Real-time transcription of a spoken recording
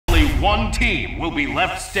one team will be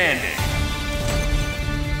left standing.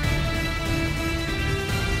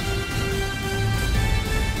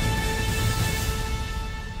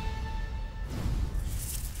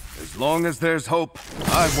 As long as there's hope,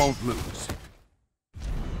 I won't lose.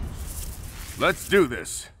 Let's do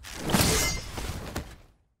this.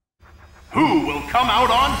 Who will come out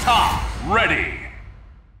on top? Ready.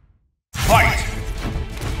 Fight!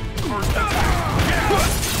 First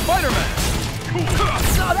attack. Spider-Man!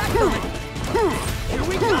 Saw that coming! Here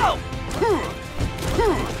we go!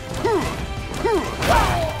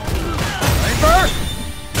 Paper!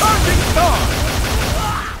 Charging Star!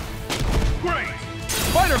 Great!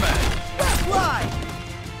 Spider-Man! Fly!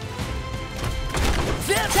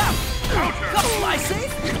 Zip out! Counter! Go fly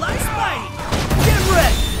safe, fly spidey! Get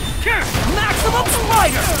ready! Maximum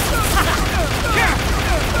spider!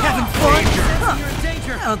 Having fun? Huh. You're in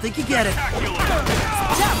danger! I don't think you get it.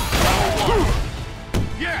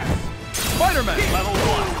 Yes! Spider-Man! Level 1.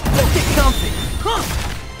 Don't get comfy! Huh.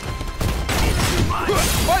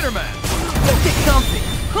 Spider-Man! Don't get comfy!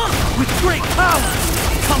 Huh. With great power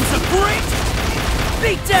comes a great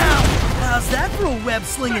beatdown! How's that for a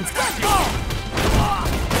web-slinging spitball?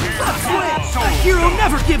 Switch! A hero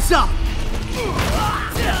never gives up!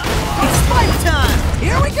 It's spider time!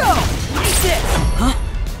 Here we go! Eat it! Huh?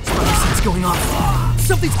 Spider sense going off.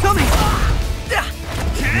 Something's coming!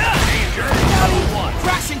 Danger! Level 1.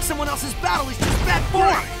 Crashing someone else's battle is just bad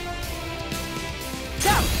form!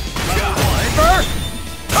 Level 1. Paper!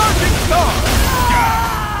 Charging Star!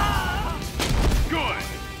 Good!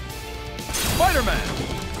 Spider-Man!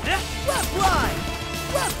 Left fly!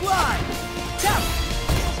 Left fly! Tap!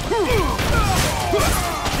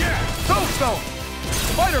 Tombstone!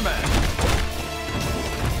 Spider-Man!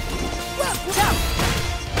 Left tap!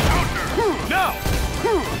 Counter! Now!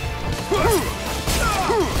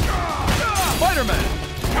 Spider-Man!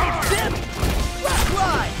 Zip! Left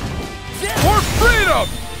fly! Zip! For freedom!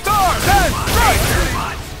 Stars and stripes!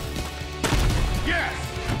 Yes!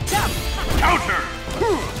 Tap! Counter!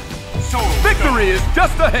 Soul Victory is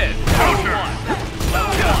just ahead! Counter!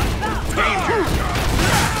 Level 1. Danger!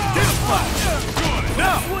 Good!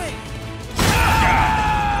 Now! Swing!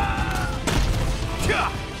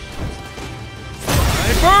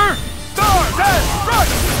 Paper! Stars and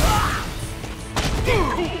stripes!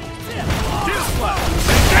 Cool! Deal Slash!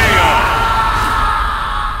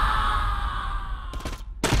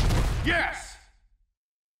 Yes!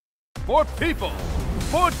 For people,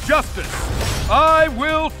 for justice, I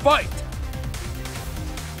will fight!